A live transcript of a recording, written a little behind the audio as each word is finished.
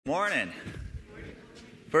Morning.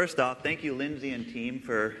 First off, thank you, Lindsay and team,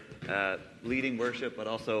 for leading worship, but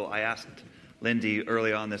also I asked Lindsay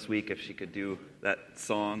early on this week if she could do that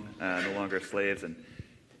song, No Longer Slaves, and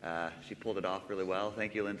she pulled it off really well.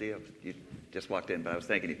 Thank you, Lindsay. You just walked in, but I was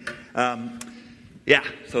thanking you.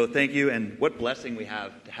 So thank you, and what blessing we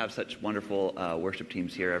have to have such wonderful worship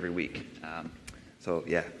teams here every week. So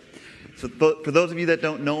for those of you that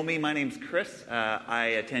don't know me, my name's Chris.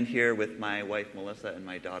 I attend here with my wife, Melissa, and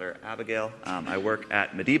my daughter, Abigail. I work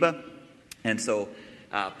at Mediba, and so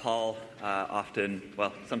Paul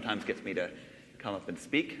sometimes gets me to come up and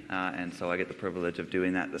speak, and so I get the privilege of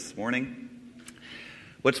doing that this morning.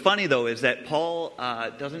 What's funny, though, is that Paul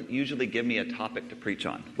doesn't usually give me a topic to preach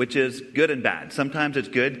on, which is good and bad. Sometimes it's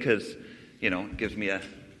good because, it gives me a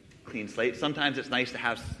clean slate. Sometimes it's nice to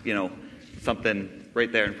have, something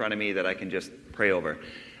right there in front of me that I can just pray over.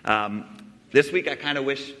 This week I kind of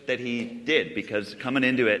wish that he did, because coming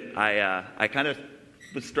into it, I kind of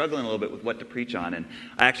was struggling a little bit with what to preach on, and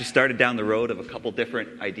I actually started down the road of a couple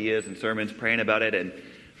different ideas and sermons, praying about it, and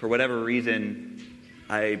for whatever reason,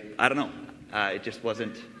 I don't know, it just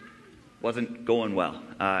wasn't going well.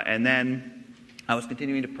 And then I was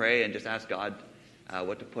continuing to pray and just ask God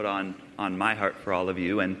what to put on my heart for all of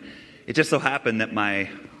you, and it just so happened that my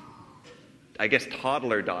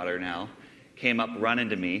toddler daughter now came up running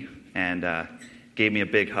to me and gave me a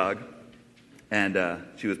big hug. And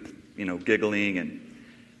she was, giggling and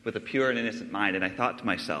with a pure and innocent mind. And I thought to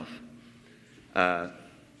myself,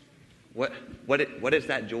 what is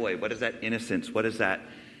that joy? What is that innocence? What is that,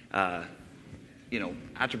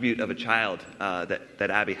 attribute of a child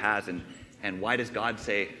that Abby has? And why does God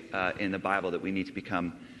say in the Bible that we need to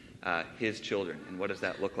become his children? And what does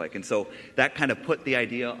that look like? And so that kind of put the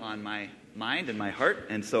idea on my mind and my heart.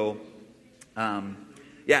 And so,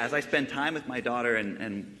 as I spend time with my daughter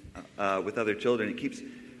and with other children, it keeps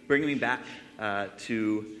bringing me back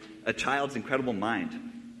to a child's incredible mind.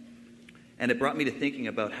 And it brought me to thinking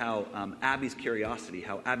about how Abby's curiosity,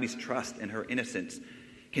 how Abby's trust and her innocence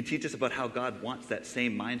can teach us about how God wants that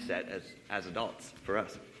same mindset as adults for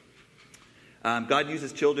us. God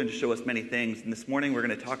uses children to show us many things, and this morning we're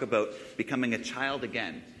going to talk about becoming a child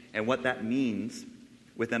again and what that means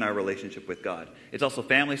within our relationship with God. It's also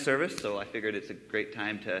family service, so I figured it's a great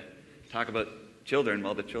time to talk about children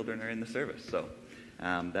while the children are in the service. So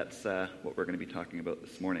that's what we're going to be talking about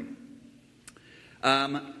this morning.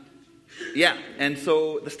 And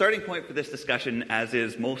so the starting point for this discussion, as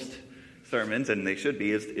is most sermons, and they should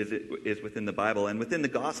be, is within the Bible. And within the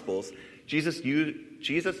Gospels, Jesus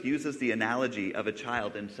uses the analogy of a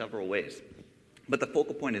child in several ways. But the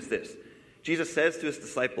focal point is this. Jesus says to his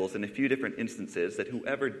disciples in a few different instances that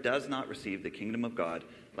whoever does not receive the kingdom of God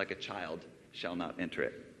like a child shall not enter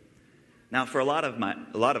it. Now, for a lot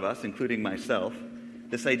of us, including myself,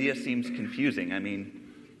 this idea seems confusing. I mean,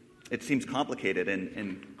 it seems complicated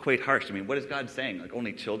and quite harsh. I mean, what is God saying? Like,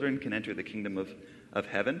 only children can enter the kingdom of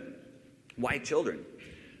heaven? Why children?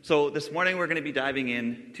 So this morning we're going to be diving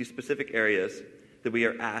into specific areas that we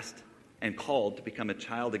are asked and called to become a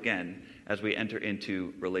child again as we enter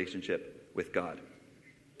into relationship with God.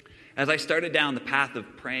 As I started down the path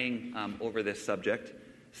of praying over this subject,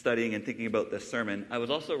 studying and thinking about this sermon, I was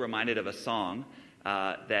also reminded of a song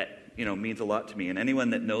that means a lot to me. And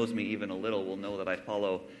anyone that knows me even a little will know that I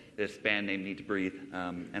follow this band named Need to Breathe,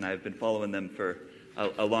 and I've been following them for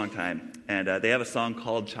a long time. And they have a song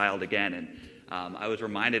called Child Again, and I was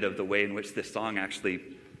reminded of the way in which this song actually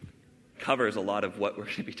covers a lot of what we're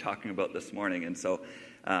going to be talking about this morning. And so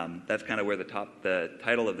that's kind of where the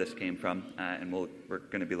title of this came from, and we're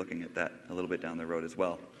going to be looking at that a little bit down the road as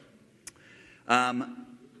well.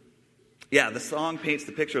 The song paints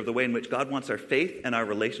the picture of the way in which God wants our faith and our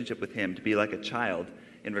relationship with him to be like a child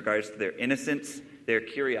in regards to their innocence, their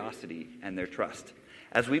curiosity, and their trust.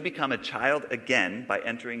 As we become a child again by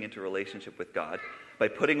entering into relationship with God, by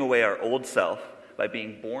putting away our old self, by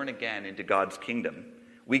being born again into God's kingdom,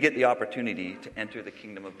 we get the opportunity to enter the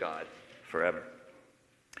kingdom of God forever.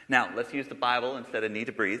 Now, let's use the Bible instead of Need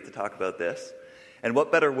to Breathe to talk about this. And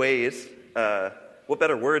what better words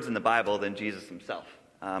in the Bible than Jesus himself?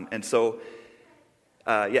 So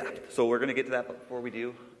we're going to get to that, but before we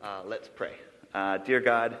do, let's pray. Dear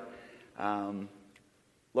God,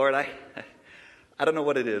 Lord, I don't know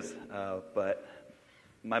what it is, but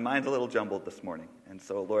my mind's a little jumbled this morning. And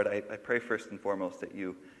so, Lord, I pray first and foremost that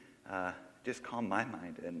you just calm my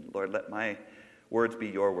mind. And, Lord, let my words be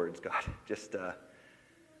your words, God. Just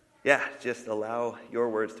allow your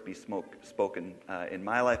words to be spoken in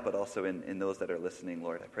my life, but also in those that are listening,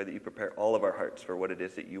 Lord. I pray that you prepare all of our hearts for what it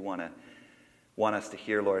is that you want want us to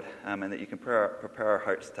hear, Lord, and that you can prepare our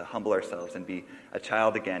hearts to humble ourselves and be a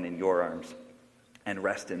child again in your arms and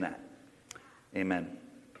rest in that. Amen.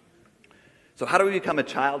 So how do we become a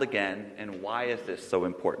child again, and why is this so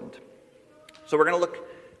important? So we're going to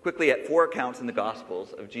look quickly at 4 accounts in the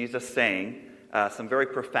Gospels of Jesus saying some very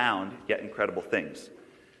profound yet incredible things.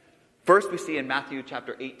 First, we see in Matthew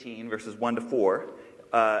chapter 18, verses 1 to 4,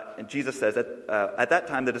 and Jesus says, at that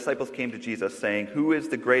time the disciples came to Jesus saying, "Who is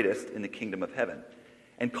the greatest in the kingdom of heaven?"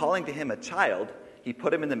 And calling to him a child, he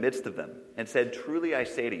put him in the midst of them and said, "Truly I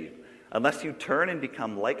say to you, unless you turn and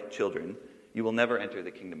become like children, you will never enter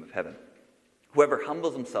the kingdom of heaven. Whoever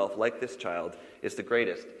humbles himself like this child is the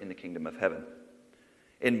greatest in the kingdom of heaven."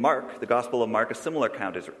 In Mark, the Gospel of Mark, a similar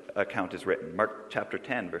account is written. Mark chapter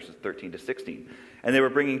 10, verses 13 to 16. "And they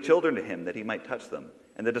were bringing children to him that he might touch them.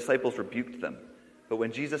 And the disciples rebuked them. But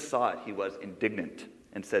when Jesus saw it, he was indignant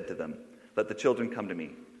and said to them, 'Let the children come to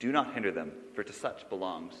me. Do not hinder them, for to such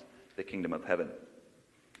belongs the kingdom of heaven.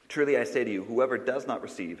 Truly I say to you, whoever does not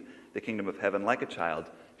receive the kingdom of heaven like a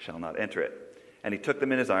child shall not enter it.' And he took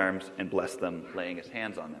them in his arms and blessed them, laying his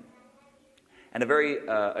hands on them." And a very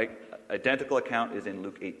identical account is in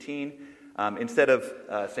Luke 18. Instead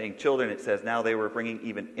of saying children, it says, "Now they were bringing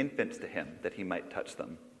even infants to him that he might touch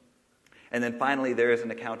them." And then finally, there is an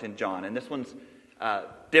account in John. And this one's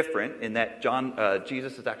different in that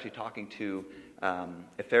Jesus is actually talking to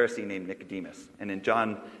a Pharisee named Nicodemus. And in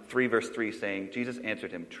John 3, verse 3, saying, Jesus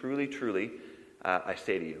answered him, "Truly, truly, I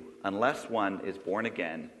say to you, unless one is born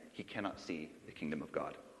again, he cannot see the kingdom of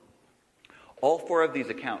God." All 4 of these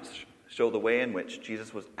accounts show the way in which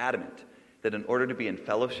Jesus was adamant that in order to be in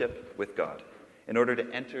fellowship with God, in order to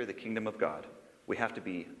enter the kingdom of God, we have to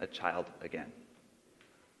be a child again.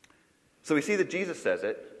 So we see that Jesus says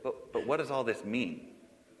it, but what does all this mean?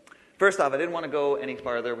 First off, I didn't want to go any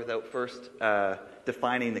farther without first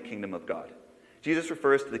defining the kingdom of God. Jesus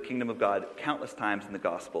refers to the kingdom of God countless times in the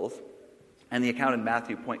Gospels, and the account in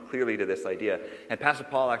Matthew point clearly to this idea. And Pastor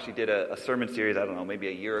Paul actually did a sermon series, I don't know, maybe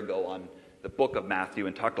a year ago on the book of Matthew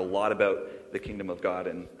and talked a lot about the kingdom of God,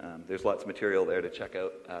 and there's lots of material there to check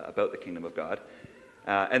out about the kingdom of God.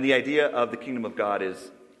 And the idea of the kingdom of God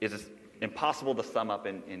is impossible to sum up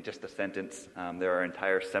in just a sentence. There are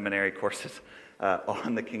entire seminary courses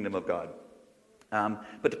on the kingdom of God.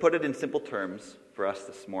 But to put it in simple terms for us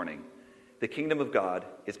this morning, the kingdom of God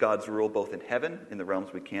is God's rule both in heaven, in the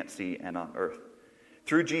realms we can't see, and on earth.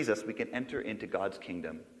 Through Jesus, we can enter into God's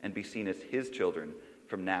kingdom and be seen as his children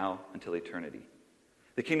from now until eternity.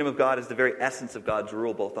 The kingdom of God is the very essence of God's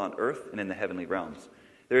rule both on earth and in the heavenly realms.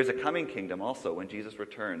 There is a coming kingdom also when Jesus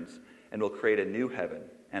returns and will create a new heaven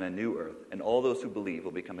and a new earth, and all those who believe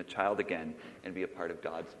will become a child again and be a part of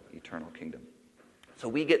God's eternal kingdom. So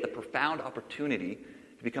we get the profound opportunity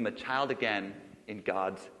to become a child again in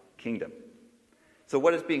God's kingdom. So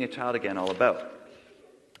what is being a child again all about?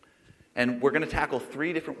 And we're going to tackle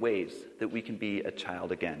 3 different ways that we can be a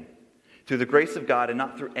child again. Through the grace of God and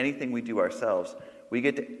not through anything we do ourselves, we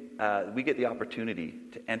get the opportunity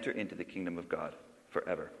to enter into the kingdom of God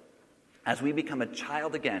forever. As we become a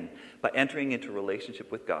child again by entering into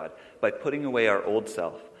relationship with God, by putting away our old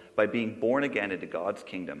self, by being born again into God's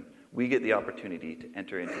kingdom, we get the opportunity to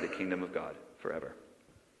enter into the kingdom of God forever.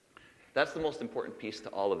 That's the most important piece to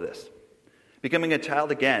all of this. Becoming a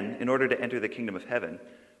child again, in order to enter the kingdom of heaven,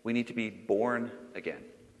 we need to be born again.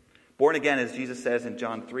 Born again, as Jesus says in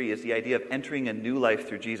John 3, is the idea of entering a new life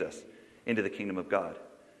through Jesus into the kingdom of God.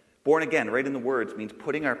 Born again, right in the words, means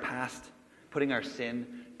putting our past, putting our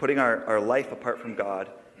sin, putting our life apart from God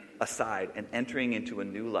aside and entering into a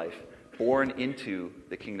new life, born into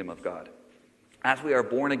the kingdom of God. As we are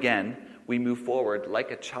born again, we move forward like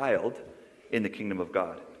a child in the kingdom of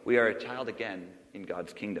God. We are a child again in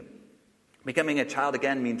God's kingdom. Becoming a child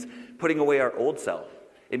again means putting away our old self.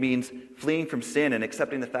 It means fleeing from sin and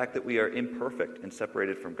accepting the fact that we are imperfect and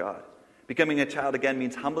separated from God. Becoming a child again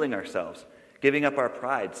means humbling ourselves, giving up our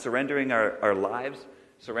pride, surrendering our lives,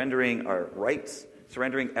 surrendering our rights,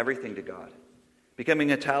 surrendering everything to God.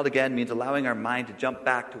 Becoming a child again means allowing our mind to jump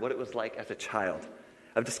back to what it was like as a child,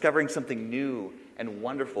 of discovering something new and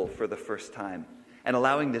wonderful for the first time, and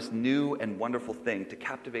allowing this new and wonderful thing to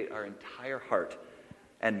captivate our entire heart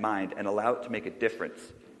and mind and allow it to make a difference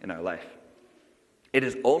in our life. It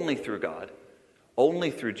is only through God,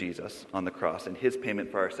 only through Jesus on the cross and his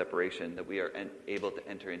payment for our separation that we are able to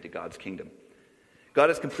enter into God's kingdom. God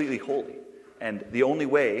is completely holy, and the only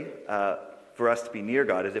way for us to be near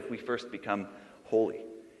God is if we first become holy.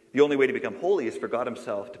 The only way to become holy is for God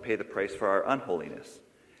himself to pay the price for our unholiness,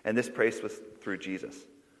 and this price was through Jesus.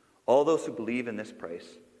 All those who believe in this price,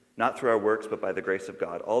 not through our works but by the grace of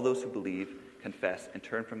God, all those who believe, confess, and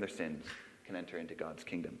turn from their sins can enter into God's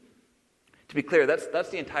kingdom. To be clear, that's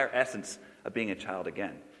the entire essence of being a child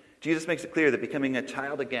again. Jesus makes it clear that becoming a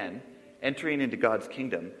child again, entering into God's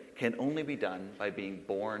kingdom, can only be done by being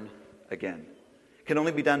born again. Can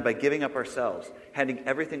only be done by giving up ourselves, handing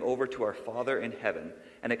everything over to our Father in heaven,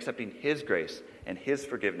 and accepting His grace and His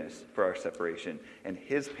forgiveness for our separation and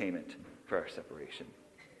His payment for our separation.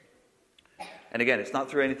 And again, it's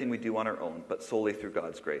not through anything we do on our own, but solely through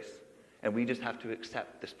God's grace. And we just have to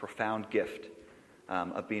accept this profound gift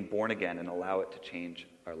of being born again and allow it to change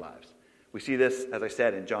our lives. We see this, as I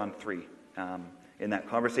said, in John 3, in that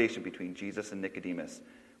conversation between Jesus and Nicodemus,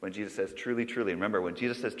 when Jesus says, truly, truly. Remember, when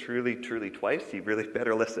Jesus says truly, truly twice, you really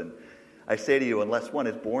better listen. I say to you, unless one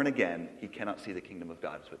is born again, he cannot see the kingdom of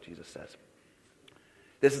God, is what Jesus says.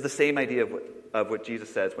 This is the same idea of what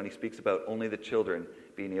Jesus says when he speaks about only the children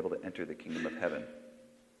being able to enter the kingdom of heaven.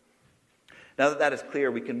 Now that that is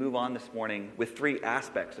clear, we can move on this morning with three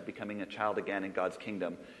aspects of becoming a child again in God's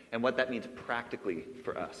kingdom and what that means practically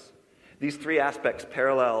for us. These three aspects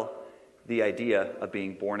parallel the idea of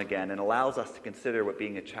being born again and allows us to consider what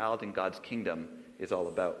being a child in God's kingdom is all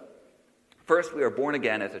about. First, we are born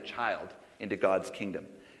again as a child into God's kingdom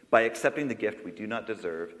by accepting the gift we do not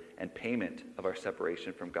deserve and payment of our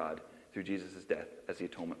separation from God through Jesus' death as the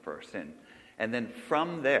atonement for our sin. And then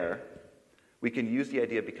from there, we can use the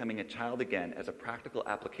idea of becoming a child again as a practical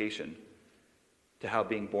application to how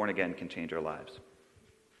being born again can change our lives.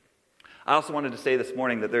 I also wanted to say this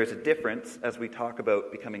morning that there's a difference as we talk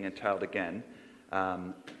about becoming a child again.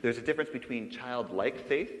 There's a difference between childlike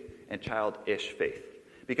faith and childish faith.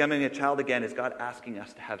 Becoming a child again is God asking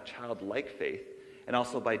us to have childlike faith, and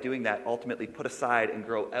also by doing that, ultimately put aside and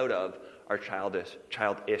grow out of our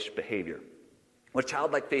childish behavior. What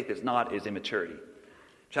childlike faith is not is immaturity.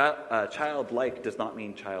 Childlike does not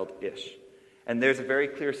mean childish. And there's a very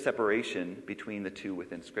clear separation between the two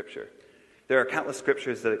within Scripture. There are countless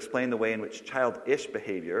scriptures that explain the way in which childish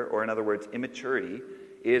behavior, or in other words, immaturity,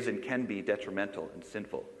 is and can be detrimental and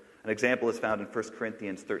sinful. An example is found in 1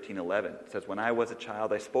 Corinthians 13:11. It says, "When I was a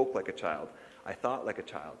child, I spoke like a child. I thought like a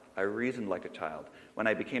child. I reasoned like a child. When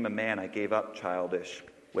I became a man, I gave up childish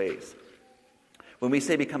ways." When we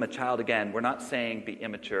say become a child again, we're not saying be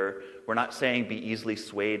immature. We're not saying be easily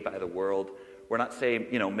swayed by the world. We're not saying,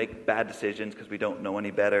 make bad decisions because we don't know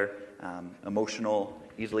any better, emotional,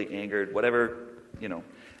 easily angered, whatever,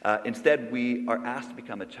 Instead, we are asked to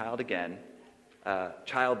become a child again,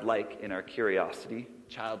 childlike in our curiosity,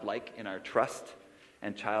 childlike in our trust,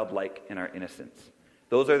 and childlike in our innocence.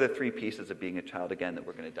 Those are the three pieces of being a child again that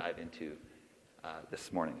we're going to dive into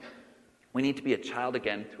this morning. We need to be a child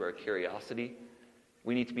again through our curiosity.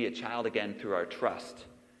 We need to be a child again through our trust.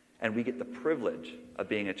 And we get the privilege of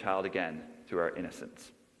being a child again through our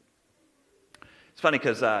innocence. It's funny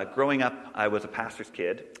because growing up, I was a pastor's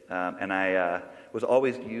kid, and I was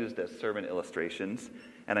always used as sermon illustrations.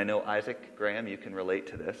 And I know, Isaac, Graham, you can relate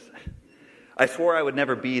to this. I swore I would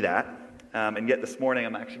never be that, and yet this morning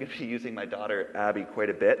I'm actually going to be using my daughter, Abby, quite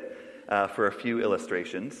a bit for a few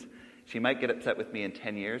illustrations. She might get upset with me in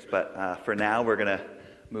 10 years, but for now we're going to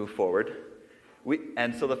move forward.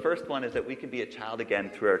 And so the first one is that we can be a child again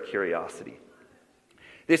through our curiosity.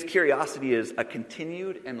 This curiosity is a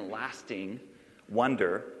continued and lasting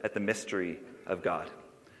wonder at the mystery of God.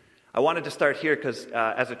 I wanted to start here because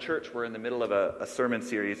as a church, we're in the middle of a sermon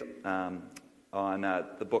series on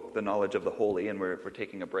the book, The Knowledge of the Holy, and we're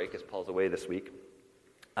taking a break as Paul's away this week.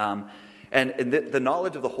 And the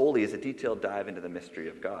knowledge of the Holy is a detailed dive into the mystery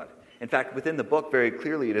of God. In fact, within the book, very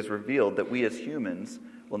clearly it is revealed that we as humans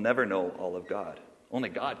will never know all of God. Only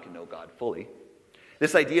God can know God fully.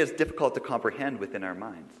 This idea is difficult to comprehend within our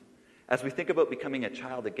minds. As we think about becoming a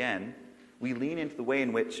child again, we lean into the way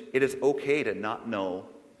in which it is okay to not know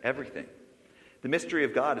everything. The mystery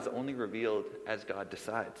of God is only revealed as God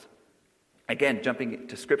decides. Again, jumping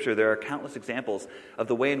to Scripture, there are countless examples of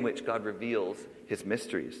the way in which God reveals his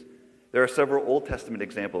mysteries. There are several Old Testament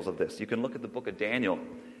examples of this. You can look at the book of Daniel,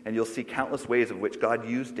 and you'll see countless ways of which God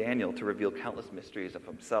used Daniel to reveal countless mysteries of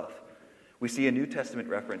himself. We see a New Testament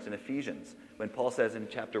reference in Ephesians, when Paul says in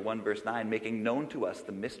chapter 1, verse 9, making known to us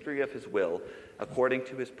the mystery of his will, according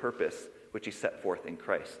to his purpose, which he set forth in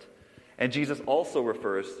Christ. And Jesus also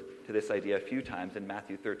refers to this idea a few times in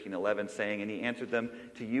Matthew 13:11, saying, "And he answered them,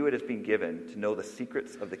 to you it has been given to know the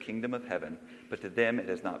secrets of the kingdom of heaven, but to them it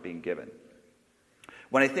has not been given."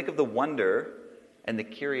 When I think of the wonder and the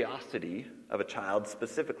curiosity of a child,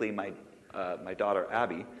 specifically my daughter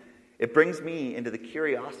Abby, it brings me into the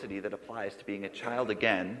curiosity that applies to being a child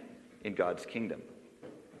again in God's kingdom.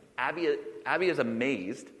 Abby is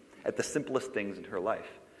amazed at the simplest things in her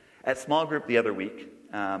life. At small group the other week,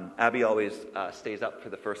 Abby always stays up for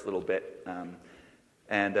the first little bit.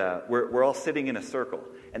 And we're all sitting in a circle.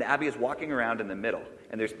 And Abby is walking around in the middle.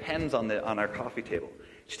 And there's pens on our coffee table.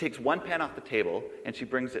 She takes one pen off the table, and she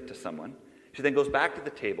brings it to someone. She then goes back to the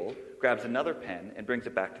table, grabs another pen, and brings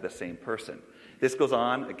it back to the same person. This goes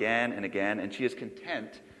on again and again, and she is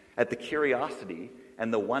content at the curiosity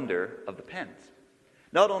and the wonder of the pens.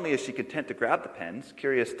 Not only is she content to grab the pens,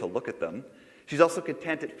 curious to look at them, she's also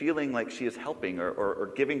content at feeling like she is helping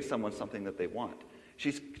or giving someone something that they want.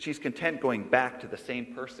 She's content going back to the same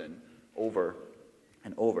person over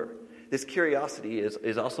and over. This curiosity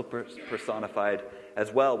is also personified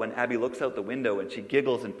as well when Abby looks out the window and she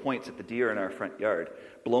giggles and points at the deer in our front yard,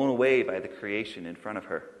 blown away by the creation in front of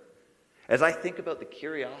her. As I think about the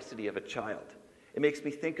curiosity of a child, it makes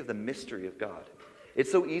me think of the mystery of God.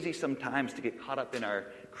 It's so easy sometimes to get caught up in our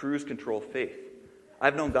cruise control faith.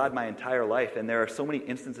 I've known God my entire life, and there are so many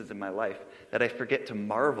instances in my life that I forget to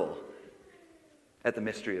marvel at the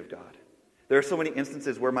mystery of God. There are so many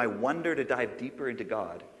instances where my wonder to dive deeper into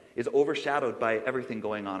God is overshadowed by everything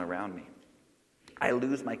going on around me. I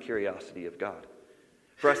lose my curiosity of God.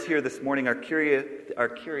 For us here this morning, our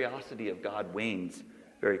curiosity of God wanes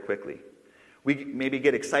very quickly. We maybe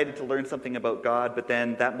get excited to learn something about God, but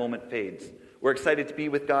then that moment fades. We're excited to be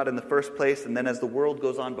with God in the first place, and then as the world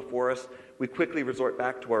goes on before us, we quickly resort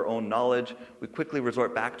back to our own knowledge. We quickly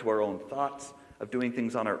resort back to our own thoughts of doing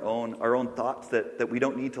things on our own thoughts that we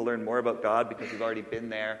don't need to learn more about God because we've already been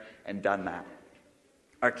there and done that.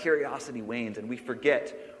 Our curiosity wanes, and we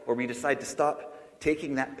forget, or we decide to stop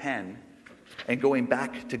taking that pen and going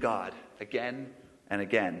back to God again and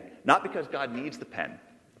again. Not because God needs the pen,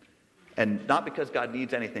 and not because God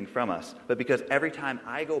needs anything from us, but because every time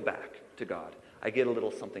I go back to God, I get a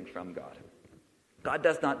little something from God. God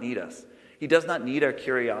does not need us. He does not need our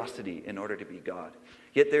curiosity in order to be God.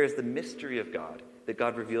 Yet there is the mystery of God that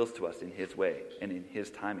God reveals to us in His way and in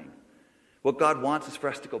His timing. What God wants is for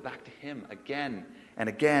us to go back to Him again and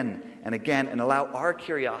again and again and allow our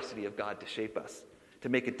curiosity of God to shape us, to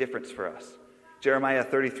make a difference for us. Jeremiah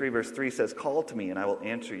 33 verse 3 says, "Call to me and I will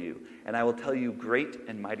answer you, and I will tell you great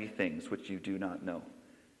and mighty things which you do not know."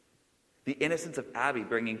 The innocence of Abby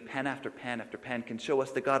bringing pen after pen after pen can show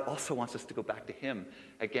us that God also wants us to go back to Him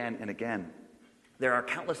again and again. There are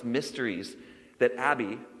countless mysteries that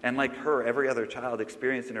Abby, and like her, every other child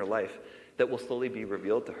experienced in her life, that will slowly be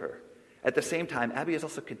revealed to her. At the same time, Abby is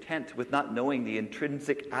also content with not knowing the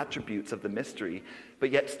intrinsic attributes of the mystery, but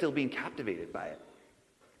yet still being captivated by it.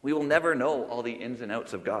 We will never know all the ins and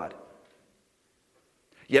outs of God.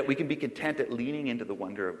 Yet we can be content at leaning into the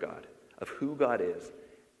wonder of God, of who God is.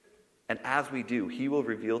 And as we do, He will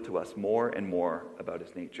reveal to us more and more about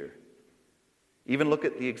His nature. Even look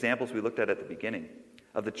at the examples we looked at the beginning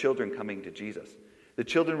of the children coming to Jesus. The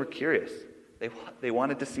children were curious. They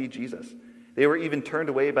wanted to see Jesus. They were even turned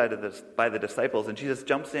away by the disciples, and Jesus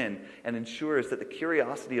jumps in and ensures that the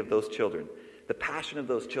curiosity of those children, the passion of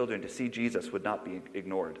those children to see Jesus, would not be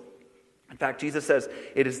ignored. In fact, Jesus says,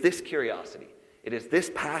 it is this curiosity, it is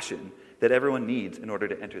this passion that everyone needs in order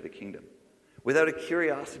to enter the kingdom. Without a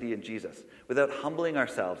curiosity in Jesus, without humbling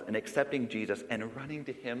ourselves and accepting Jesus and running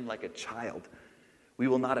to Him like a child, we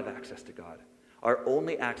will not have access to God. Our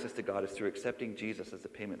only access to God is through accepting Jesus as the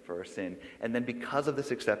payment for our sin. And then because of this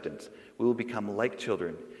acceptance, we will become like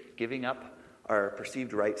children, giving up our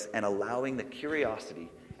perceived rights and allowing the curiosity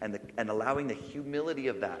and allowing the humility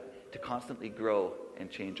of that to constantly grow and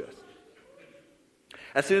change us.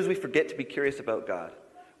 As soon as we forget to be curious about God,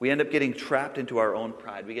 we end up getting trapped into our own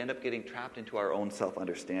pride. We end up getting trapped into our own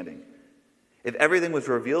self-understanding. If everything was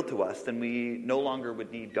revealed to us, then we no longer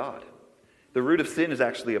would need God. The root of sin is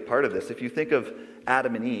actually a part of this. If you think of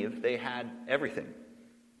Adam and Eve, they had everything.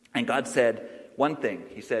 And God said one thing.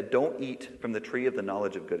 He said, don't eat from the tree of the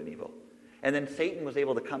knowledge of good and evil. And then Satan was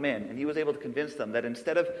able to come in, and he was able to convince them that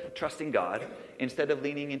instead of trusting God, instead of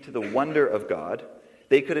leaning into the wonder of God,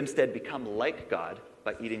 they could instead become like God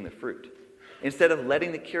by eating the fruit. Instead of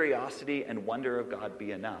letting the curiosity and wonder of God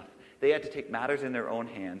be enough, they had to take matters in their own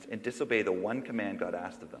hands and disobey the one command God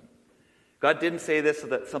asked of them. God didn't say this so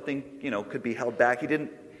that something, could be held back. He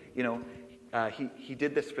didn't, he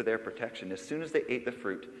did this for their protection. As soon as they ate the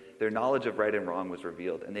fruit, their knowledge of right and wrong was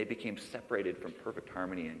revealed, and they became separated from perfect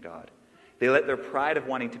harmony in God. They let their pride of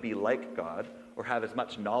wanting to be like God or have as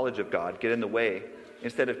much knowledge of God get in the way,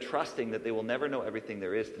 instead of trusting that they will never know everything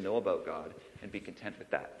there is to know about God and be content with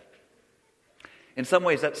that. In some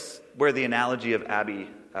ways, that's where the analogy of Abby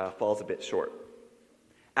falls a bit short.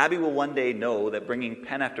 Abby will one day know that bringing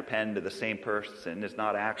pen after pen to the same person is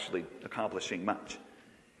not actually accomplishing much.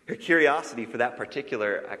 Her curiosity for that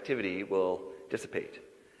particular activity will dissipate.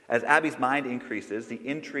 As Abby's mind increases, the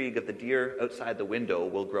intrigue of the deer outside the window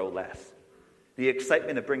will grow less. The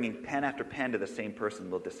excitement of bringing pen after pen to the same person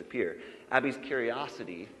will disappear. Abby's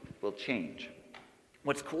curiosity will change.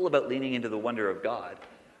 What's cool about leaning into the wonder of God,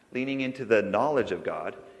 leaning into the knowledge of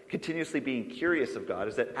God, continuously being curious of God,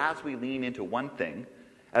 is that as we lean into one thing,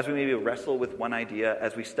 as we maybe wrestle with one idea,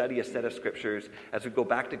 as we study a set of scriptures, as we go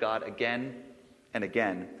back to God again and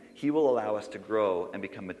again, he will allow us to grow and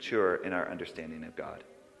become mature in our understanding of God.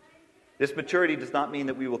 This maturity does not mean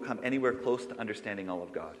that we will come anywhere close to understanding all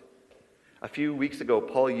of God. A few weeks ago,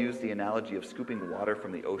 Paul used the analogy of scooping water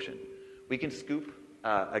from the ocean. We can scoop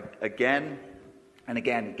again and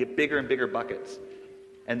again, get bigger and bigger buckets.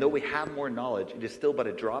 And though we have more knowledge, it is still but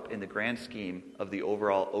a drop in the grand scheme of the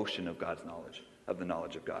overall ocean of God's knowledge, of the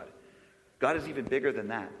knowledge of God. God is even bigger than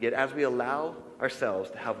that. Yet as we allow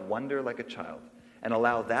ourselves to have wonder like a child, and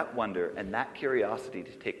allow that wonder and that curiosity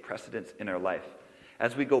to take precedence in our life,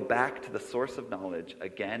 as we go back to the source of knowledge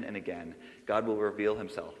again and again, God will reveal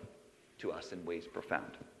himself to us in ways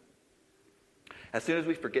profound. As soon as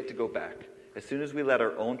we forget to go back, as soon as we let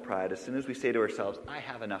our own pride, as soon as we say to ourselves, I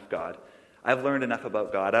have enough, God, I've learned enough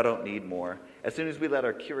about God, I don't need more, as soon as we let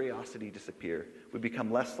our curiosity disappear, we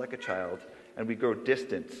become less like a child, and we grow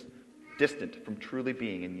distant from truly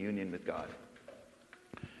being in union with God.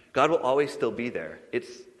 God will always still be there.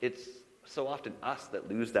 It's so often us that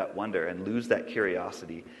lose that wonder and lose that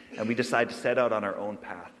curiosity, and we decide to set out on our own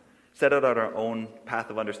path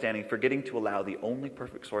of understanding, forgetting to allow the only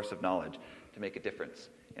perfect source of knowledge to make a difference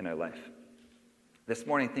in our life. This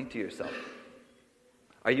morning, think to yourself,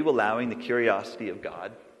 are you allowing the curiosity of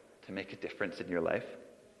God to make a difference in your life?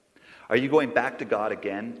 Are you going back to God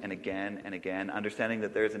again and again and again, understanding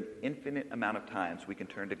that there's an infinite amount of times we can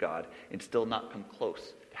turn to God and still not come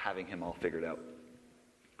close to having him all figured out?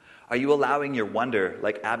 Are you allowing your wonder,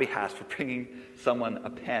 like Abby has for bringing someone a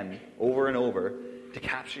pen over and over, to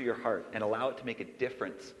capture your heart and allow it to make a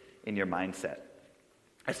difference in your mindset?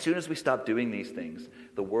 As soon as we stop doing these things,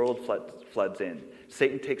 the world floods in.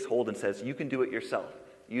 Satan takes hold and says, you can do it yourself.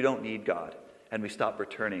 You don't need God. And we stop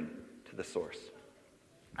returning to the source.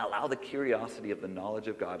 Allow the curiosity of the knowledge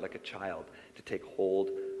of God like a child to take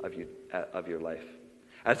hold of your life.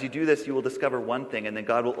 As you do this, you will discover one thing, and then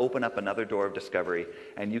God will open up another door of discovery,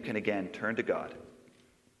 and you can again turn to God.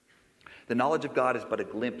 The knowledge of God is but a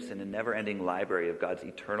glimpse in a never-ending library of God's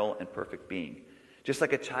eternal and perfect being. Just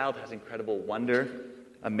like a child has incredible wonder,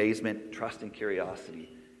 amazement, trust, and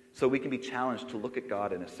curiosity, so we can be challenged to look at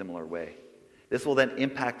God in a similar way. This will then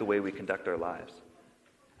impact the way we conduct our lives.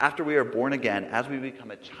 After we are born again, as we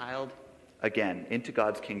become a child again into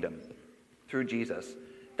God's kingdom through Jesus,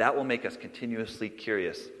 that will make us continuously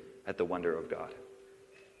curious at the wonder of God.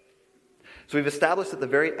 So we've established that the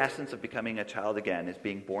very essence of becoming a child again is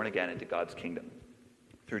being born again into God's kingdom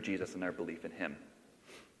through Jesus and our belief in him.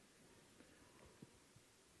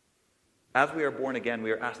 As we are born again,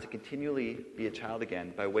 we are asked to continually be a child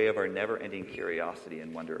again by way of our never-ending curiosity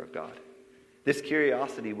and wonder of God. This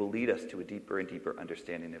curiosity will lead us to a deeper and deeper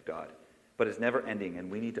understanding of God, but it's never-ending, and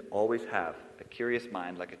we need to always have a curious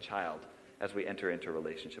mind like a child as we enter into a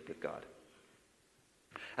relationship with God.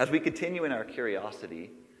 As we continue in our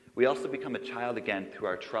curiosity, we also become a child again through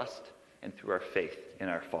our trust and through our faith in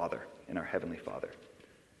our Father, in our Heavenly Father.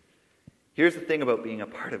 Here's the thing about being a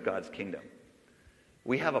part of God's kingdom.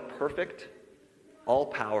 We have a perfect,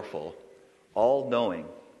 all-powerful, all-knowing,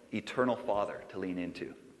 eternal Father to lean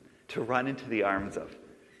into, to run into the arms of,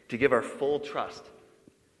 to give our full trust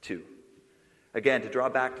to. Again, to draw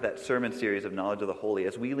back to that sermon series of Knowledge of the Holy,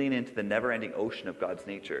 as we lean into the never-ending ocean of God's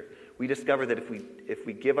nature, we discover that if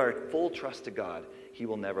we give our full trust to God, he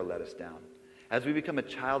will never let us down. As we become a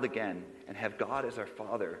child again and have God as our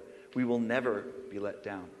Father, we will never be let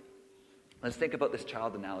down. Let's think about this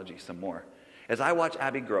child analogy some more. As I watch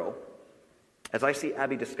Abby grow, as I see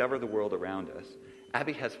Abby discover the world around us,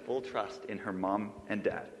 Abby has full trust in her mom and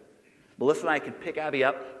dad. Melissa and I can pick Abby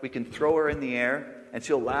up, we can throw her in the air, and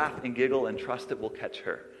she'll laugh and giggle and trust it will catch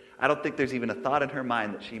her. I don't think there's even a thought in her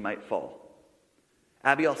mind that she might fall.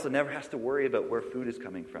 Abby also never has to worry about where food is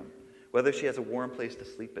coming from, whether she has a warm place to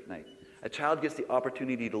sleep at night. A child gets the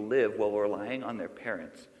opportunity to live while relying on their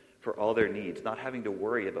parents for all their needs, not having to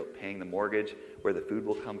worry about paying the mortgage, where the food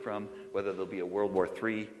will come from, whether there'll be a World War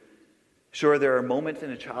III. Sure, there are moments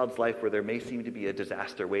in a child's life where there may seem to be a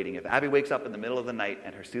disaster waiting. If Abby wakes up in the middle of the night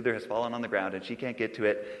and her soother has fallen on the ground and she can't get to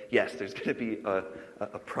it, yes, there's going to be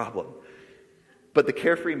a problem. But the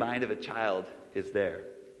carefree mind of a child is there.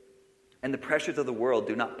 And the pressures of the world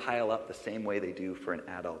do not pile up the same way they do for an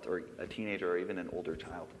adult or a teenager or even an older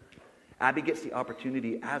child. Abby gets the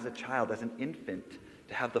opportunity as a child, as an infant,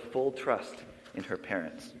 to have the full trust in her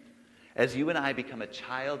parents. As you and I become a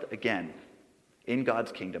child again in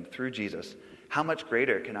God's kingdom through Jesus, how much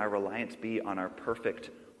greater can our reliance be on our perfect,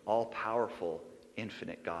 all-powerful,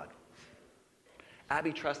 infinite God?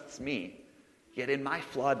 Abby trusts me, yet in my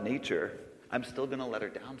flawed nature, I'm still going to let her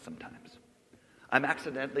down sometimes. I'm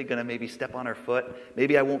accidentally going to maybe step on her foot.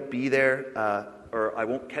 Maybe I won't be there, or I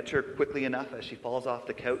won't catch her quickly enough as she falls off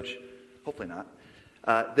the couch. Hopefully not.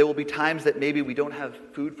 There will be times that maybe we don't have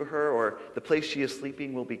food for her, or the place she is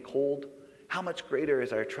sleeping will be cold. How much greater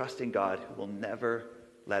is our trust in God, who will never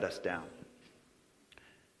let us down?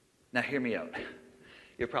 Now hear me out.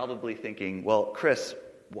 You're probably thinking, well, Chris,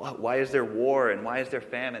 why is there war, and why is there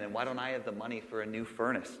famine, and why don't I have the money for a new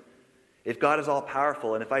furnace? If God is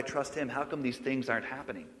all-powerful, and if I trust him, how come these things aren't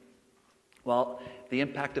happening? Well, the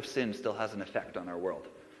impact of sin still has an effect on our world.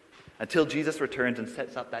 Until Jesus returns and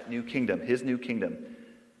sets up that new kingdom, his new kingdom,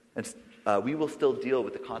 and we will still deal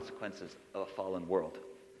with the consequences of a fallen world.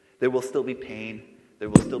 There will still be pain, there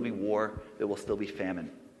will still be war, there will still be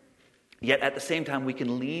famine. Yet at the same time, we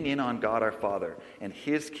can lean in on God our Father and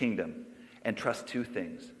his kingdom and trust two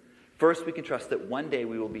things. First, we can trust that one day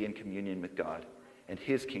we will be in communion with God and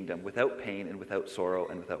his kingdom without pain and without sorrow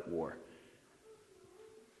and without war.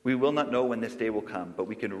 We will not know when this day will come, but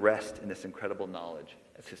we can rest in this incredible knowledge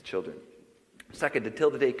as his children. Second,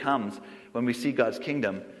 until the day comes when we see God's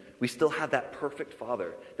kingdom, we still have that perfect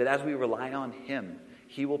Father, that as we rely on him,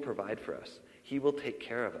 he will provide for us. He will take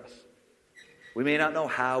care of us. We may not know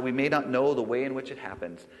how, we may not know the way in which it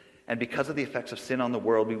happens, and because of the effects of sin on the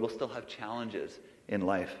world, we will still have challenges in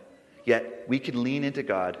life. Yet, we can lean into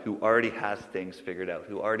God, who already has things figured out,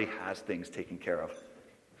 who already has things taken care of.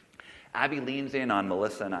 Abby leans in on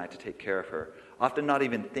Melissa and I to take care of her, often not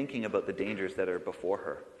even thinking about the dangers that are before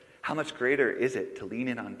her. How much greater is it to lean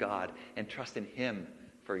in on God and trust in him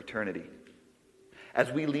for eternity?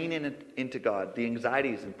 As we lean into God, the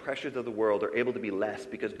anxieties and pressures of the world are able to be less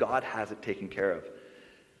because God has it taken care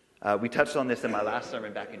of. We touched on this in my last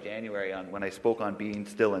sermon back in January when I spoke on being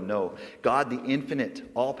still and know. God, the infinite,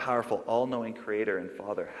 all-powerful, all-knowing creator and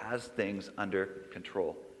Father, has things under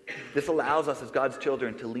control. This allows us as God's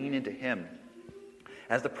children to lean into him.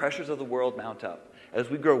 As the pressures of the world mount up, as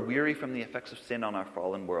we grow weary from the effects of sin on our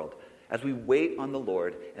fallen world, as we wait on the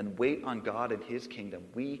Lord and wait on God and his kingdom,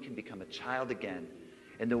 we can become a child again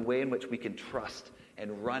in the way in which we can trust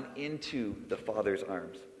and run into the Father's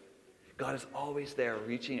arms. God is always there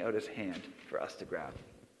reaching out his hand for us to grab.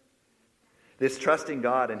 This trust in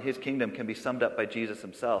God and his kingdom can be summed up by Jesus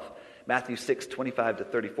himself. Matthew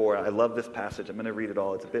 6:25-34. I love this passage. I'm going to read it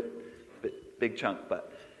all. It's a bit big chunk,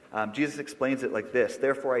 but Jesus explains it like this.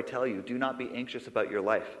 Therefore I tell you, do not be anxious about your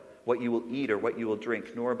life, what you will eat or what you will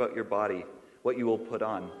drink, nor about your body, what you will put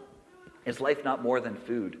on. Is life not more than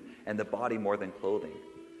food, and the body more than clothing?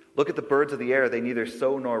 Look at the birds of the air. They neither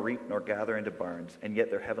sow nor reap nor gather into barns, and yet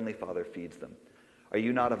their heavenly Father feeds them. Are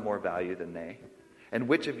you not of more value than they? And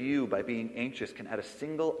which of you, by being anxious, can add a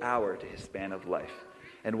single hour to his span of life?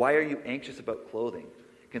 And why are you anxious about clothing?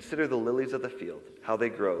 Consider the lilies of the field, how they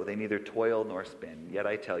grow. They neither toil nor spin. Yet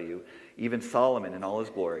I tell you, even Solomon in all his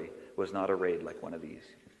glory was not arrayed like one of these.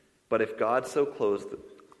 But if God so clothes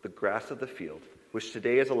the grass of the field, which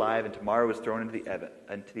today is alive and tomorrow is thrown into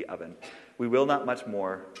the oven, will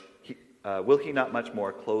he not much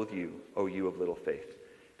more clothe you, O you of little faith?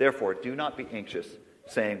 Therefore, do not be anxious,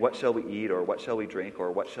 saying, what shall we eat, or what shall we drink,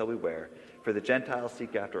 or what shall we wear? For the Gentiles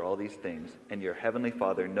seek after all these things, and your heavenly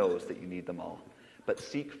Father knows that you need them all. But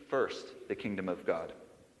seek first the kingdom of God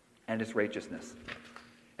and his righteousness,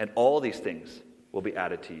 and all these things will be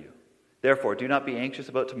added to you. Therefore, do not be anxious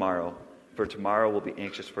about tomorrow, for tomorrow will be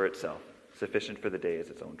anxious for itself. Sufficient for the day is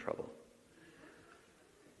its own trouble.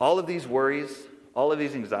 All of these worries, all of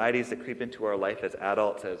these anxieties that creep into our life as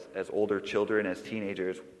adults, as older children, as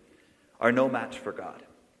teenagers, are no match for God.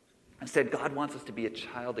 Instead, God wants us to be a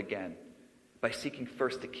child again by seeking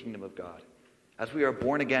first the kingdom of God. As we are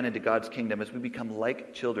born again into God's kingdom, as we become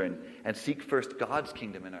like children and seek first God's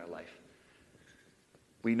kingdom in our life,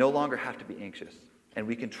 we no longer have to be anxious, and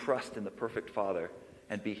we can trust in the perfect Father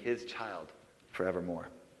and be his child forevermore.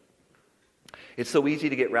 It's so easy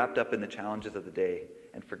to get wrapped up in the challenges of the day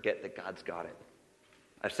and forget that God's got it.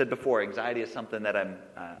 I've said before, anxiety is something that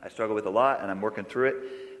I struggle with a lot, and I'm working through it.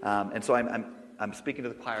 And so I'm speaking to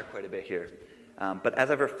the choir quite a bit here. But as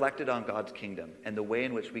I've reflected on God's kingdom and the way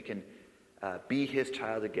in which we can be his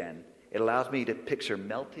child again, it allows me to picture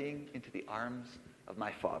melting into the arms of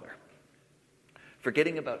my Father,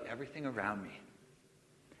 forgetting about everything around me,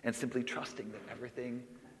 and simply trusting that everything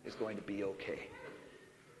is going to be okay.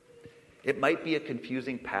 It might be a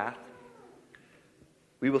confusing path.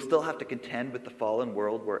 We will still have to contend with the fallen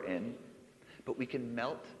world we're in. but we can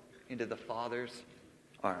melt into the Father's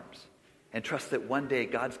arms and trust that one day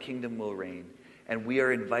God's kingdom will reign, and we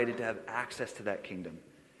are invited to have access to that kingdom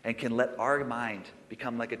and can let our mind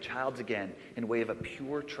become like a child's again in way of a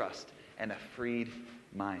pure trust and a freed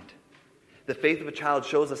mind. The faith of a child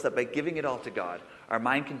shows us that by giving it all to God, our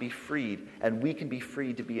mind can be freed, and we can be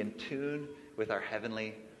freed to be in tune with our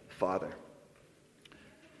Heavenly Father.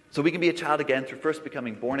 So we can be a child again through first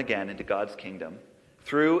becoming born again into God's kingdom,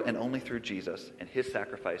 through and only through Jesus and his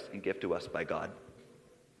sacrifice and gift to us by God.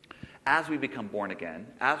 As we become born again,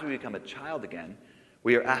 as we become a child again,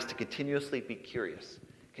 we are asked to continuously be curious,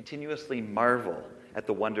 continuously marvel at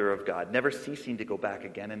the wonder of God, never ceasing to go back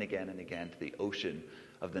again and again and again to the ocean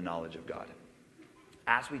of the knowledge of God.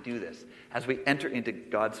 As we do this, as we enter into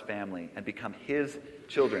God's family and become his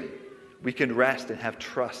children, we can rest and have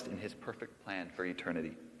trust in his perfect plan for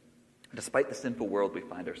eternity, despite the sinful world we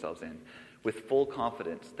find ourselves in, with full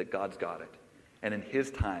confidence that God's got it, and in his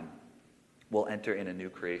time, we'll enter in a new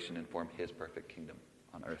creation and form his perfect kingdom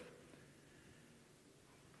on earth.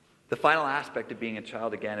 The final aspect of being a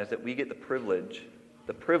child again is that we get the privilege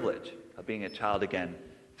of being a child again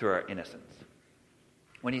through our innocence.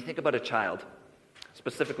 When you think about a child,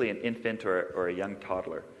 specifically an infant or a young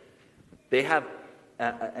toddler, they have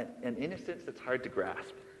an innocence that's hard to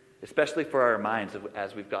grasp, especially for our minds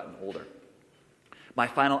as we've gotten older. My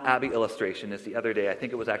final Abby illustration is the other day. I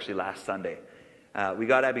think it was actually last Sunday. We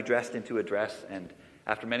got Abby dressed into a dress, and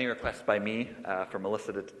after many requests by me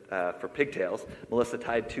for pigtails, Melissa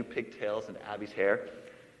tied 2 pigtails into Abby's hair.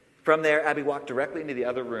 From there, Abby walked directly into the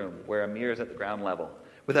other room where a mirror is at the ground level.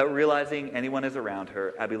 Without realizing anyone is around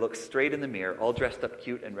her, Abby looks straight in the mirror, all dressed up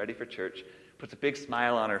cute and ready for church, puts a big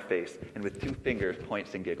smile on her face, and with 2 fingers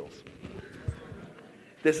points and giggles.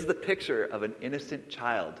 This is the picture of an innocent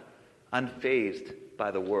child, unfazed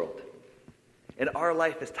by the world. In our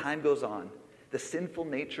life, as time goes on, the sinful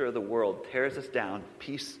nature of the world tears us down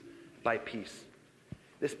piece by piece.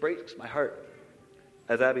 This breaks my heart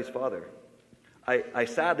as Abby's father. I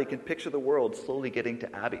sadly can picture the world slowly getting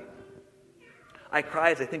to Abby. I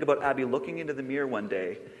cry as I think about Abby looking into the mirror one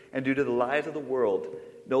day, and due to the lies of the world,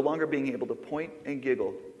 no longer being able to point and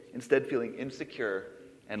giggle, instead feeling insecure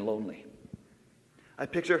and lonely. I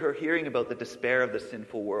picture her hearing about the despair of the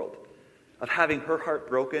sinful world, of having her heart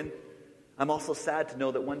broken. I'm also sad to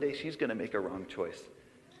know that one day she's going to make a wrong choice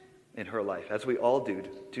in her life, as we all do,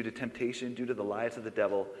 due to temptation, due to the lies of the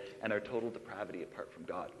devil, and our total depravity apart from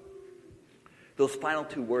God. Those final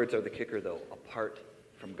 2 words are the kicker, though, apart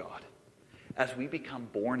from God. As we become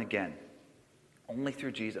born again, only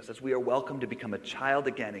through Jesus, as we are welcomed to become a child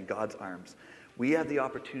again in God's arms, we have the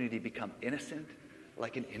opportunity to become innocent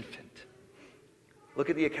like an infant. Look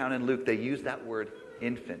at the account in Luke. They use that word,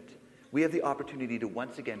 infant. We have the opportunity to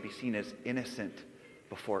once again be seen as innocent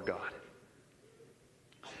before God.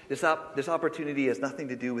 This opportunity has nothing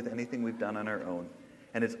to do with anything we've done on our own,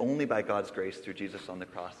 and it's only by God's grace through Jesus on the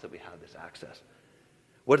cross that we have this access.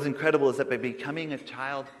 What is incredible is that by becoming a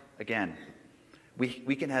child again,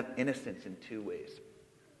 we can have innocence in 2 ways.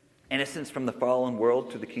 Innocence from the fallen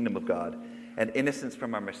world to the kingdom of God, and innocence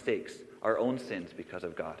from our mistakes, our own sins because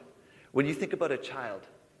of God. When you think about a child,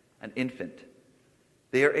 an infant,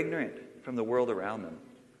 they are ignorant from the world around them.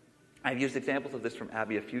 I've used examples of this from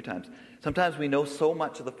Abby a few times. Sometimes we know so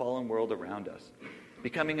much of the fallen world around us.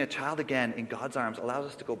 Becoming a child again in God's arms allows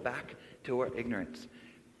us to go back to our ignorance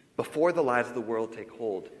before the lies of the world take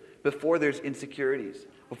hold, before there's insecurities,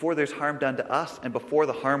 before there's harm done to us, and before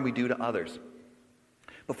the harm we do to others,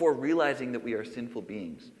 before realizing that we are sinful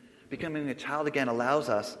beings. Becoming a child again allows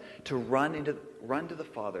us to run to the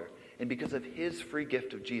Father, and because of his free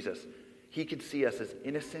gift of Jesus, he can see us as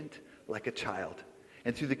innocent like a child.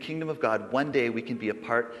 And through the kingdom of God, one day we can be a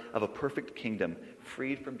part of a perfect kingdom,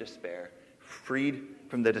 freed from despair, freed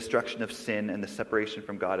from the destruction of sin and the separation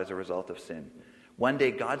from God as a result of sin. One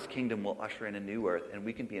day God's kingdom will usher in a new earth, and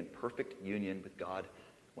we can be in perfect union with God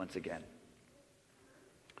once again.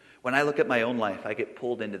 When I look at my own life, I get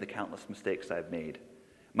pulled into the countless mistakes I've made.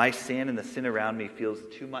 My sin and the sin around me feels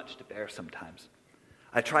too much to bear sometimes.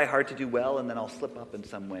 I try hard to do well, and then I'll slip up in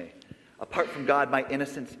some way. Apart from God, my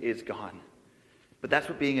innocence is gone. But that's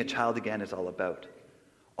what being a child again is all about.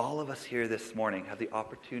 All of us here this morning have the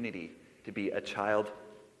opportunity to be a child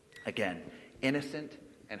again, innocent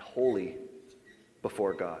and holy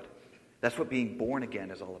before God. That's what being born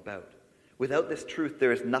again is all about. Without this truth,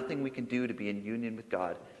 there is nothing we can do to be in union with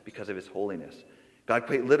God because of his holiness. God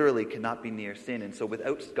quite literally cannot be near sin, and so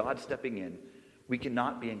without God stepping in, we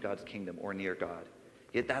cannot be in God's kingdom or near God.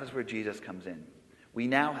 Yet that is where Jesus comes in. We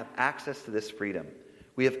now have access to this freedom.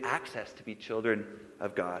 We have access to be children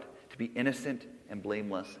of God, to be innocent and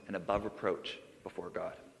blameless and above reproach before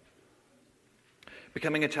God.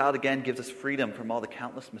 Becoming a child again gives us freedom from all the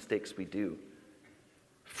countless mistakes we do.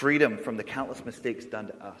 Freedom from the countless mistakes done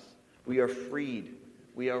to us. We are freed.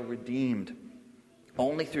 We are redeemed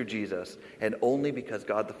only through Jesus, and only because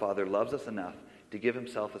God the Father loves us enough to give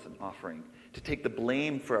himself as an offering, to take the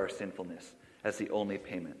blame for our sinfulness as the only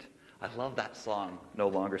payment. I love that song, No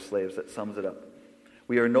Longer Slaves, that sums it up.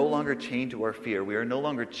 We are no longer chained to our fear. We are no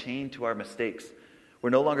longer chained to our mistakes. We're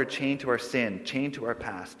no longer chained to our sin, chained to our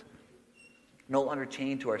past, no longer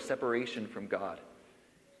chained to our separation from God.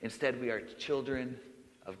 Instead, we are children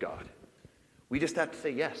of God. We just have to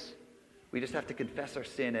say yes. We just have to confess our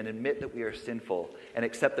sin and admit that we are sinful and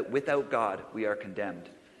accept that without God, we are condemned.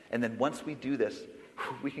 And then once we do this,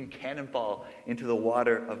 we can cannonball into the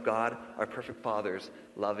water of God, our perfect Father's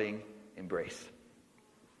loving embrace.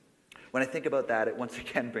 When I think about that, it once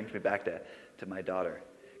again brings me back to my daughter.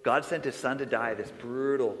 God sent his son to die this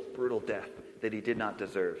brutal, brutal death that he did not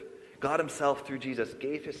deserve. God himself, through Jesus,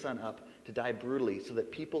 gave his son up to die brutally so that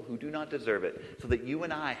people who do not deserve it, so that you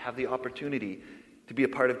and I have the opportunity to be a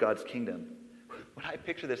part of God's kingdom. When I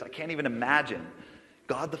picture this, I can't even imagine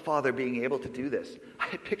God the Father being able to do this.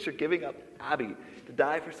 I picture giving up Abby to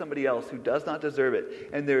die for somebody else who does not deserve it,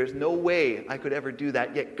 and there is no way I could ever do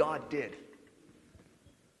that, yet God did.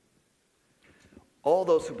 All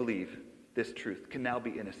those who believe this truth can now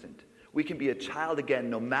be innocent. We can be a child again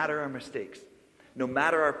no matter our mistakes, no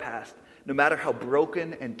matter our past, no matter how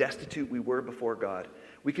broken and destitute we were before God.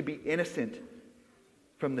 We can be innocent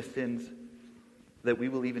from the sins that we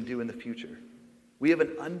will even do in the future. We have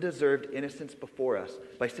an undeserved innocence before us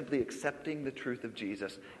by simply accepting the truth of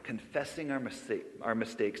Jesus, confessing our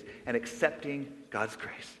mistakes, and accepting God's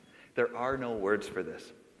grace. There are no words for this.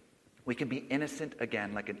 We can be innocent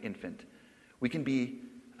again like an infant. We can be,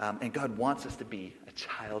 and God wants us to be a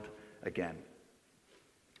child again.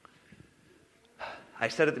 I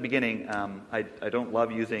said at the beginning, I don't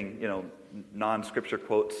love using, non-scripture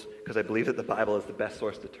quotes because I believe that the Bible is the best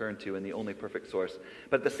source to turn to and the only perfect source.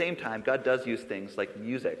 But at the same time, God does use things like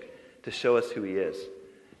music to show us who he is.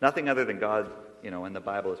 Nothing other than God, and the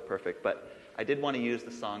Bible is perfect. But I did want to use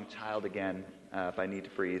the song Child Again by Need to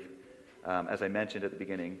Breathe, as I mentioned at the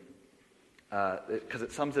beginning, because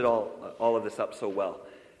it sums it all of this up so well.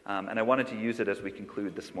 And I wanted to use it as we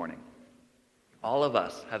conclude this morning. All of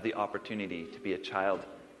us have the opportunity to be a child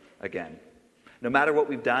again. No matter what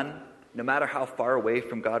we've done, no matter how far away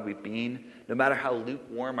from God we've been, no matter how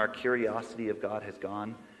lukewarm our curiosity of God has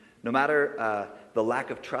gone, no matter the lack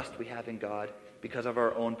of trust we have in God because of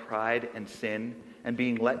our own pride and sin and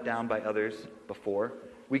being let down by others before,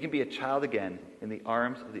 we can be a child again in the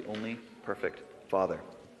arms of the only perfect Father.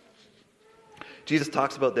 Jesus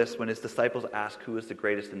talks about this when his disciples ask who is the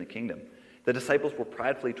greatest in the kingdom. The disciples were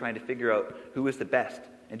pridefully trying to figure out who is the best.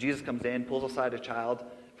 And Jesus comes in, pulls aside a child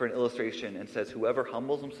for an illustration, and says, whoever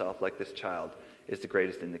humbles himself like this child is the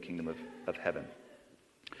greatest in the kingdom of heaven.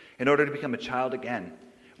 In order to become a child again,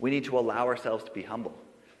 we need to allow ourselves to be humble.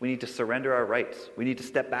 We need to surrender our rights. We need to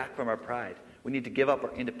step back from our pride. We need to give up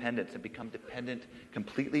our independence and become dependent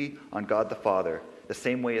completely on God the Father, the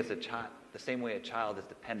same way a child is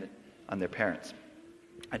dependent on their parents.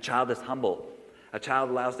 A child is humble. A child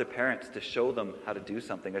allows their parents to show them how to do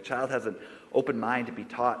something. A child has an open mind to be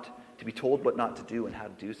taught, to be told what not to do and how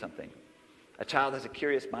to do something. A child has a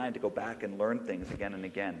curious mind to go back and learn things again and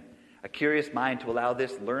again. A curious mind to allow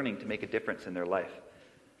this learning to make a difference in their life.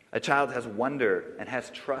 A child has wonder and has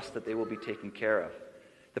trust that they will be taken care of.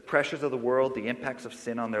 The pressures of the world, the impacts of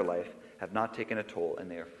sin on their life have not taken a toll,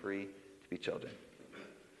 and they are free to be children.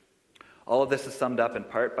 All of this is summed up in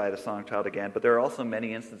part by the song Child Again, but there are also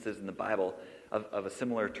many instances in the Bible of a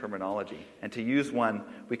similar terminology. And to use one,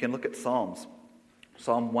 we can look at Psalms.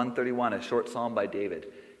 Psalm 131, a short psalm by David,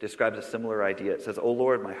 describes a similar idea. It says, O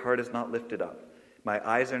Lord, my heart is not lifted up. My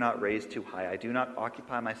eyes are not raised too high. I do not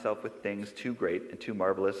occupy myself with things too great and too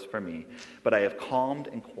marvelous for me. But I have calmed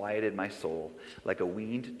and quieted my soul. Like a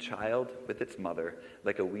weaned child with its mother,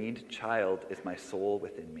 like a weaned child is my soul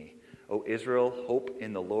within me. O Israel, hope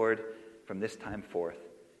in the Lord from this time forth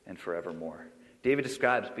and forevermore. David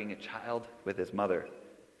describes being a child with his mother.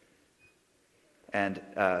 And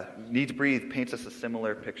Need to Breathe paints us a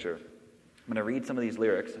similar picture. I'm going to read some of these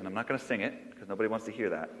lyrics, and I'm not going to sing it, because nobody wants to hear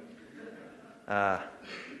that.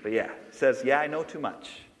 But yeah, it says, I know too much.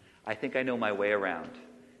 I think I know my way around.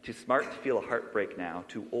 Too smart to feel a heartbreak now.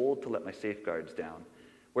 Too old to let my safeguards down.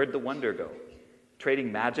 Where'd the wonder go?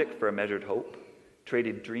 Trading magic for a measured hope.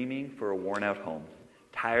 Traded dreaming for a worn-out home.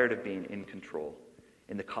 Tired of being in control.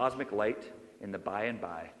 In the cosmic light, in the by and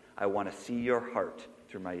by, I want to see your heart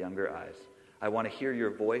through my younger eyes. I want to hear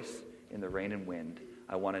your voice in the rain and wind.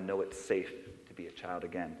 I want to know it's safe to be a child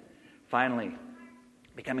again. Finally,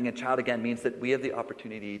 becoming a child again means that we have the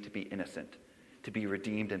opportunity to be innocent, to be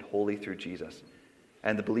redeemed and holy through Jesus,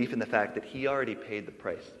 and the belief in the fact that he already paid the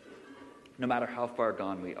price, no matter how far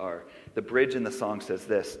gone we are. The bridge in the song says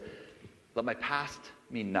this: let my past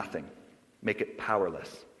mean nothing, make it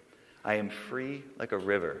powerless. I am free like a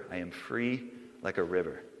river. I am free like a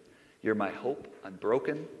river. You're my hope,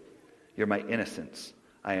 unbroken. You're my innocence.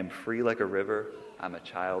 I am free like a river. I'm a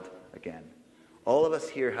child again. All of us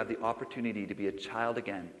here have the opportunity to be a child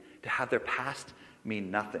again, to have their past mean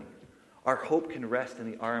nothing. Our hope can rest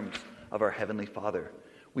in the arms of our Heavenly Father.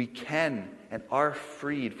 We can and are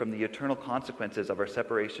freed from the eternal consequences of our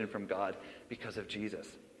separation from God because of Jesus.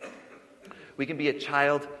 We can be a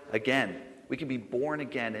child again. We can be born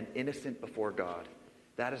again and innocent before God.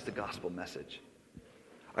 That is the gospel message.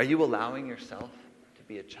 Are you allowing yourself to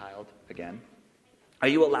be a child again? Are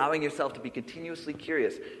you allowing yourself to be continuously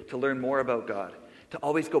curious, to learn more about God, to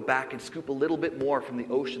always go back and scoop a little bit more from the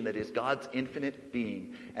ocean that is God's infinite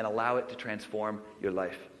being and allow it to transform your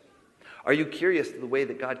life? Are you curious to the way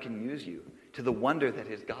that God can use you, to the wonder that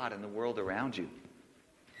is God in the world around you?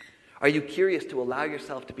 Are you curious to allow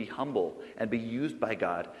yourself to be humble and be used by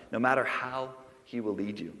God, no matter how he will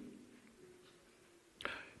lead you?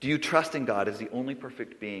 Do you trust in God as the only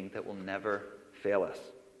perfect being that will never fail us?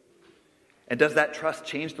 And does that trust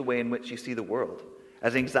change the way in which you see the world?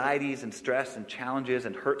 As anxieties and stress and challenges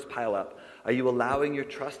and hurts pile up, are you allowing your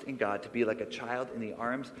trust in God to be like a child in the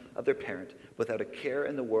arms of their parent without a care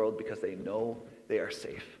in the world because they know they are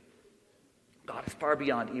safe? God is far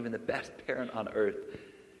beyond even the best parent on earth,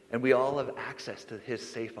 and we all have access to his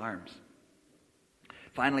safe arms.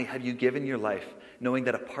 Finally, have you given your life knowing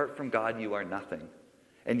that apart from God you are nothing,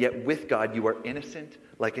 and yet with God you are innocent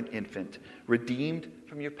like an infant, redeemed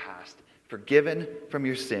from your past, forgiven from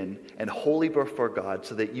your sin, and holy before God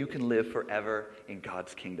so that you can live forever in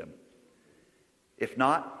God's kingdom? If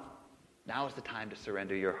not, now is the time to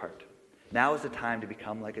surrender your heart. Now is the time to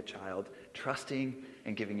become like a child, trusting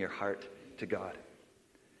and giving your heart to God.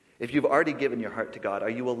 If you've already given your heart to God, are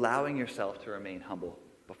you allowing yourself to remain humble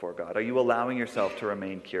before God? Are you allowing yourself to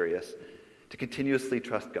remain curious, to continuously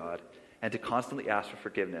trust God, and to constantly ask for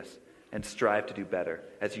forgiveness and strive to do better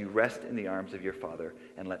as you rest in the arms of your Father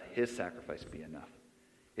and let his sacrifice be enough?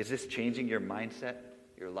 Is this changing your mindset,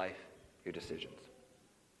 your life, your decisions?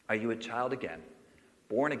 Are you a child again,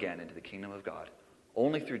 born again into the kingdom of God,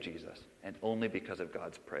 only through Jesus and only because of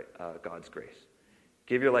God's grace?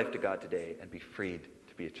 Give your life to God today and be freed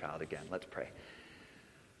to be a child again. Let's pray.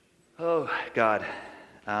 Oh, God.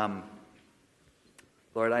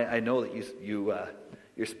 Lord, I know that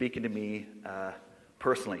you're speaking to me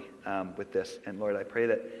personally with this. And Lord, I pray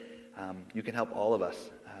that you can help all of us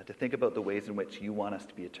to think about the ways in which you want us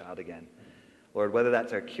to be a child again. Lord, whether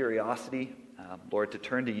that's our curiosity, Lord, to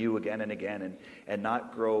turn to you again and again and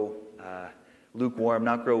not grow lukewarm,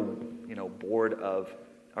 not grow bored of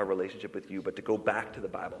our relationship with you, but to go back to the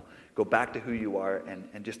Bible, go back to who you are,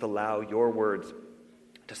 and just allow your words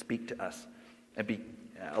to speak to us and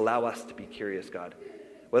allow us to be curious, God.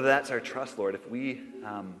 Whether that's our trust, Lord, if we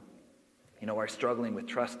are struggling with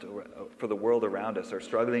trust for the world around us, or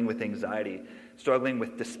struggling with anxiety, struggling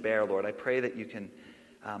with despair, Lord, I pray that you can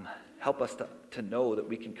help us to know that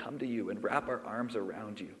we can come to you and wrap our arms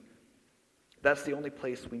around you. That's the only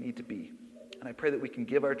place we need to be. And I pray that we can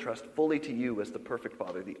give our trust fully to you as the perfect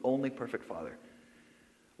Father, the only perfect Father.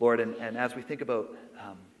 Lord, and as we think about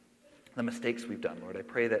the mistakes we've done, Lord, I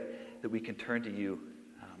pray that we can turn to you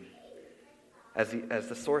as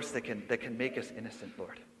the source that can make us innocent,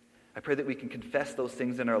 Lord. I pray that we can confess those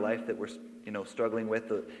things in our life that we're struggling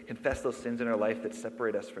with, confess those sins in our life that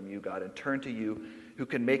separate us from you, God, and turn to you who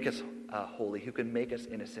can make us holy, who can make us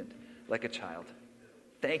innocent like a child.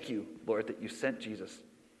 Thank you, Lord, that you sent Jesus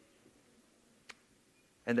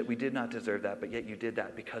and that we did not deserve that, but yet you did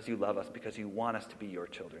that because you love us, because you want us to be your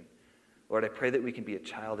children. Lord, I pray that we can be a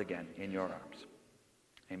child again in your arms.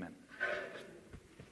 Amen.